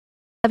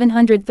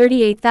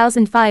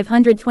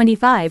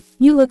738,525,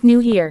 you look new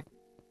here.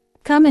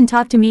 Come and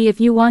talk to me if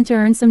you want to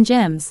earn some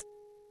gems.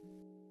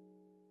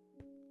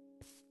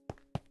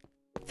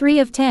 3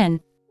 of 10.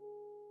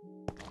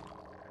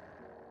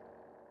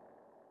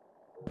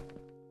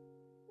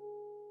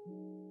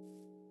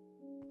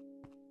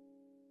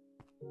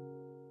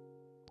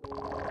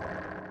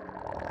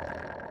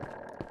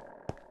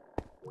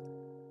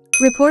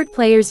 Report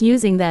players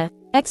using the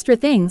extra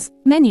things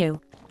menu.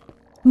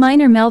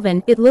 Miner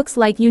Melvin, it looks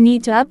like you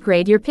need to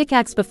upgrade your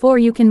pickaxe before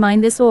you can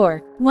mine this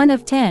ore. 1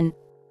 of 10.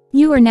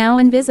 You are now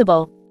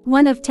invisible.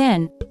 1 of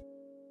 10.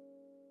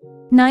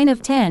 9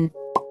 of 10.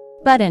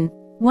 Button.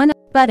 1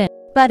 of button.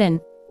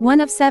 Button. 1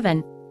 of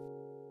 7.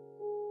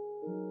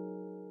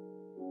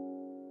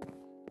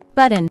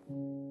 Button.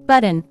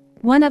 Button.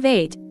 1 of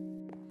 8.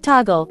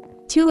 Toggle.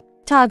 2.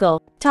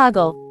 Toggle.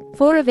 Toggle.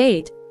 4 of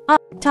 8.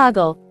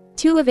 Toggle.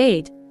 2 of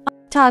 8.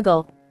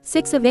 Toggle.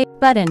 6 of 8.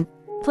 Button.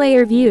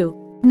 Player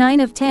view.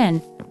 9 of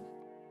 10.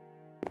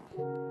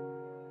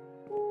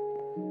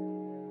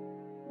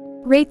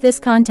 Rate this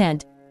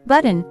content.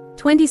 Button.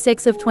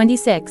 26 of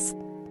 26.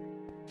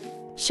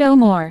 Show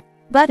more.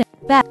 Button.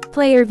 Back.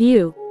 Player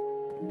view.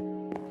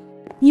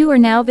 You are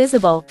now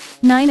visible.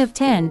 9 of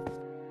 10.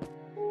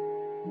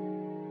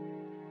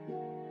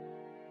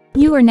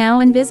 You are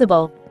now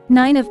invisible.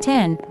 9 of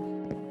 10.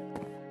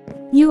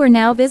 You are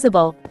now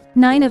visible.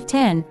 9 of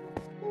 10.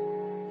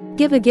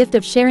 Give a gift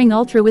of sharing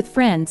ultra with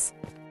friends.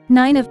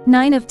 9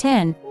 of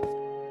 10.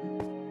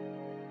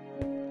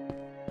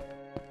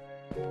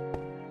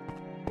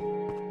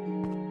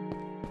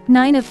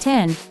 Nine of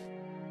 10.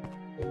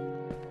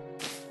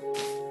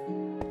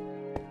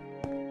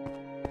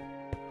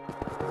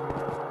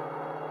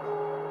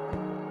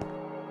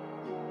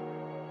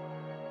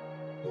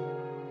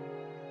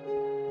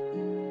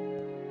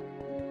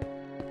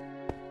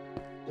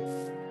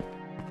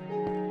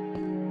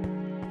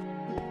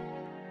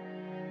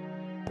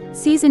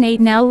 Season 8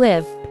 now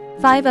live.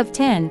 5 of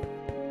 10.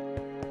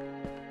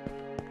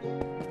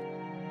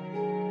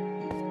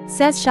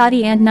 Says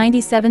Shoddy and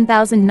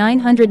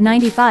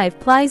 97,995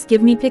 please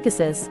give me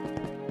Picasses.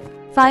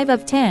 5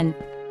 of 10.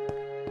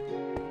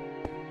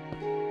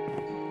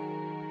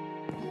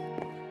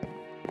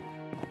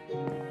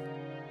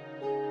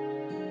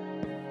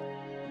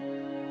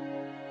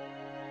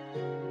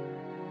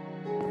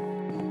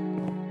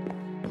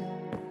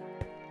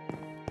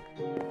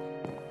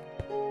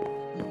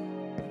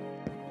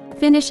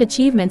 Finish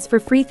achievements for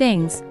free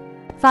things.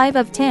 5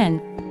 of 10.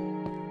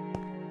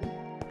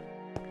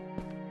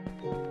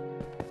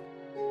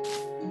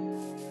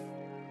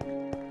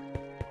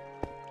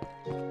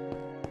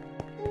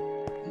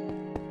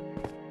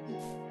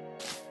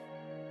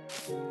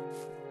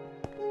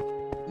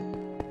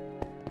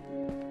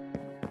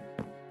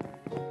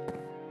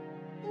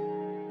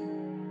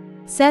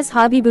 Says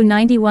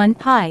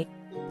Hobbybu91, hi.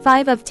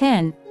 5 of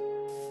 10.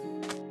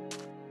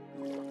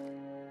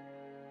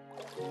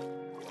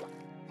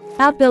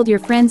 Outbuild your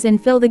friends and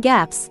fill the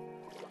gaps.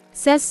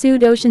 Says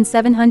Sudocean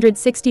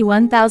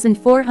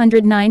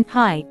 761,409,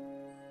 hi.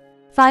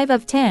 5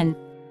 of 10.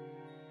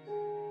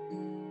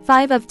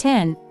 5 of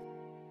 10.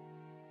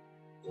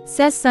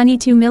 Says Sunny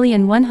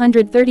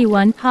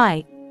 2,131,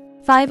 hi.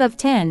 5 of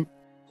 10.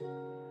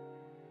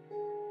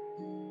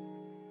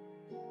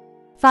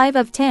 5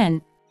 of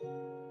 10.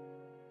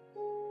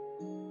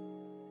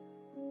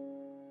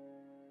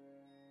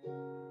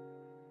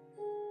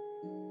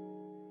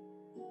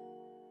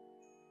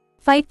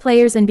 Fight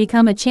players and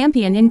become a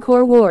champion in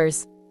Core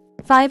Wars.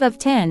 5 of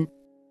 10.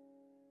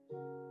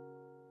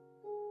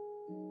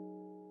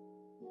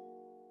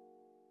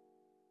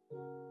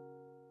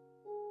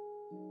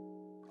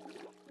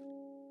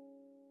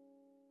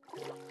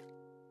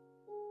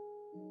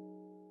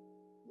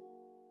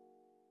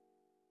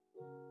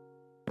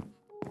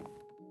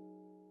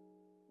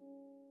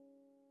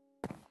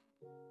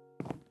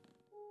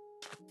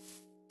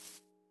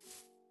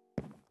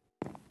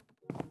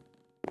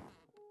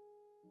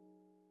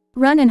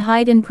 Run and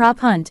hide in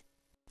prop hunt.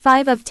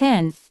 5 of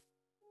 10.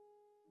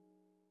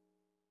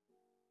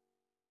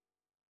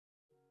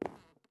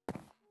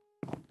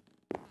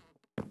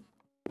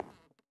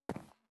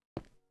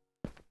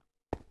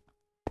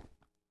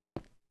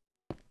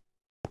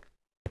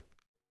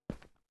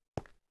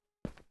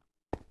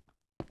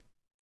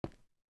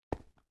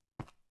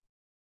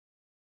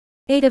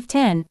 Eight of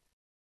 10.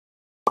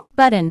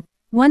 Button.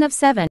 1 of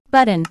 7.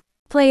 Button.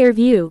 Player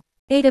view.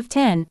 8 of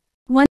 10.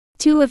 1.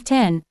 2 of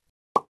 10.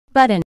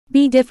 Button.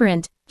 Be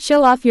different.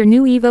 Show off your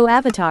new Evo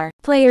avatar.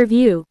 Player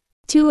view.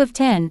 2 of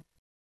 10.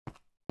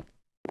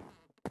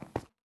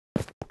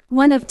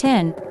 1 of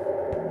 10.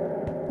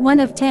 1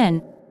 of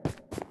 10.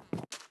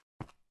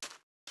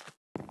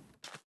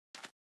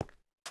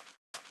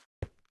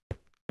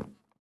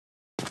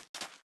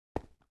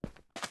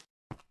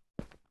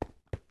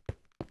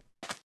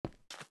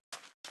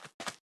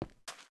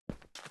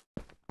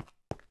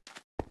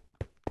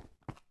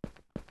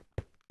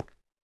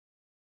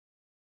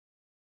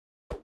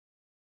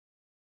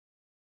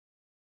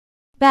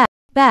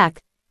 Back,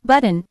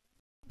 button,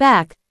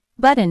 back,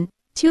 button,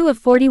 2 of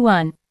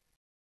 41.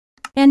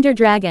 Ender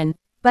Dragon.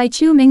 By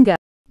Chu Mingo.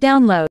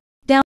 Download.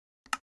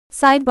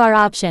 Sidebar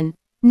option.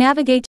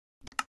 Navigate.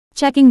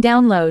 Checking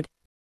download.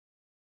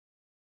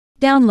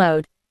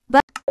 Download.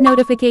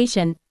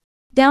 Notification.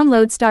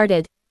 Download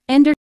started.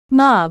 Ender.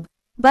 Mob.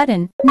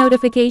 Button.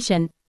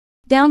 Notification.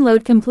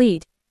 Download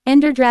complete.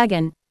 Ender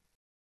Dragon.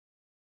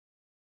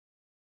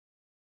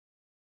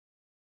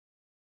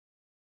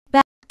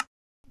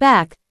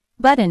 Back.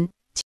 Button.